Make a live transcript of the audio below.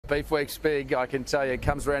Beef Week's big, I can tell you. It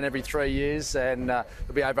comes around every 3 years, and there'll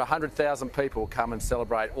be over 100,000 people come and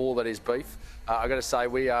celebrate all that is beef. I've got to say,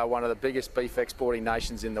 we are one of the biggest beef exporting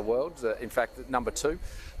nations in the world, in fact, #2.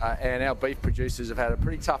 And our beef producers have had a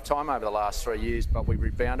pretty tough time over the last 3 years, but we've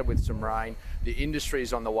rebounded with some rain. The industry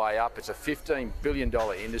is on the way up. It's a $15 billion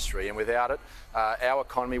industry, and without it, our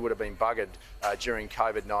economy would have been buggered during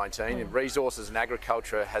COVID-19. And resources and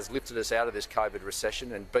agriculture has lifted us out of this COVID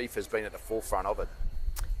recession, and beef has been at the forefront of it.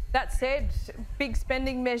 That said, big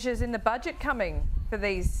spending measures in the budget coming for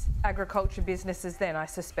these agriculture businesses then, I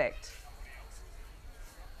suspect.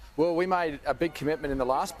 Well, we made a big commitment in the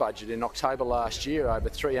last budget in October last year, over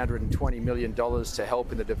 $320 million to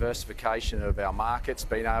help in the diversification of our markets,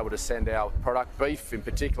 being able to send our product, beef in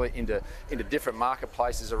particular, into different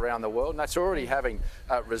marketplaces around the world. And that's already having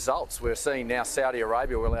results. We're seeing now Saudi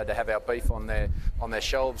Arabia, we're allowed to have our beef on their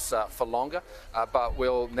shelves for longer, but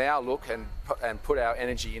we'll now look and put our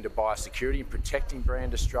energy into biosecurity and protecting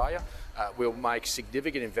brand Australia. We'll make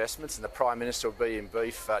significant investments, and the Prime Minister will be in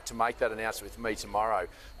beef to make that announcement with me tomorrow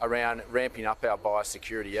around ramping up our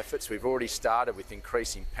biosecurity efforts. We've already started with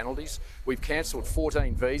increasing penalties. We've cancelled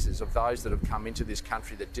 14 visas of those that have come into this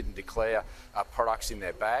country that didn't declare products in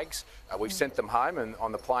their bags. We've sent them home and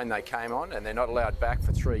on the plane they came on, and they're not allowed back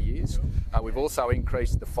for 3 years. We've also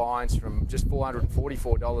increased the fines from just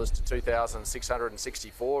 $444 to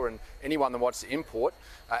 $2,664, and anyone that wants to import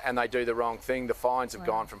and they do the wrong thing, the fines have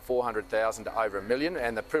gone from $400,000 to over $1 million,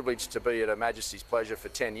 and the privilege to be at Her Majesty's pleasure for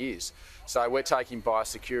 10 years. So we're taking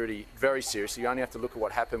biosecurity very seriously. You only have to look at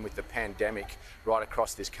what happened with the pandemic right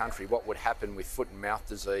across this country, what would happen with foot and mouth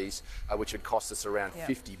disease, which would cost us around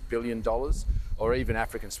 $50 billion, or even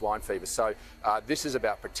African swine fever. So this is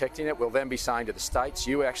about protecting it. We'll then be saying to the states,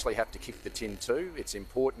 you actually have to kick the tin too. It's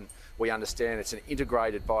important we understand it's an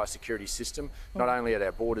integrated biosecurity system, not only at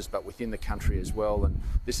our borders but within the country as well. And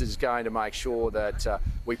this is going to make sure that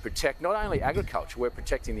we protect not only agriculture, we're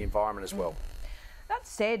protecting the environment as well. That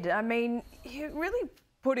said, I mean, you're really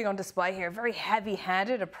putting on display here a very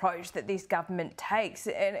heavy-handed approach that this government takes,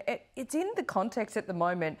 and it's in the context at the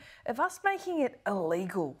moment of us making it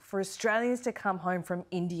illegal for Australians to come home from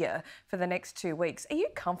India for the next 2 weeks. Are you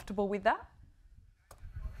comfortable with that?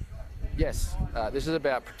 Yes, this is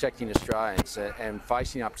about protecting Australians and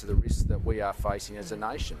facing up to the risks that we are facing as a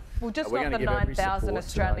nation. Well, just not the 9,000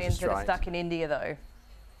 Australians that are stuck in India, though.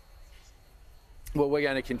 Well, we're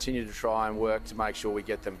going to continue to try and work to make sure we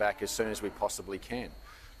get them back as soon as we possibly can.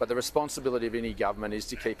 But the responsibility of any government is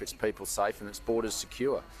to keep its people safe and its borders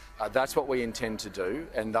secure. That's what we intend to do,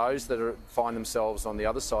 and those that find themselves on the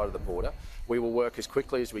other side of the border, we will work as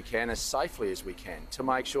quickly as we can, as safely as we can, to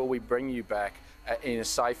make sure we bring you back in a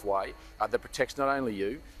safe way that protects not only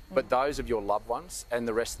you, but those of your loved ones and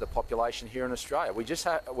the rest of the population here in Australia.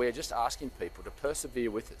 We're just asking people to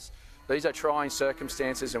persevere with us. These are trying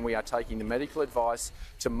circumstances, and we are taking the medical advice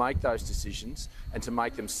to make those decisions and to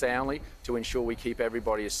make them soundly to ensure we keep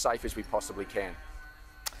everybody as safe as we possibly can.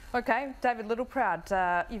 OK, David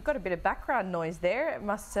Littleproud, you've got a bit of background noise there. It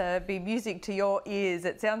must be music to your ears.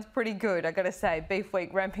 It sounds pretty good, I've got to say. Beef Week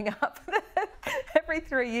ramping up every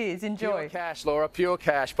 3 years. Enjoy. Pure cash, Laura, pure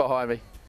cash behind me.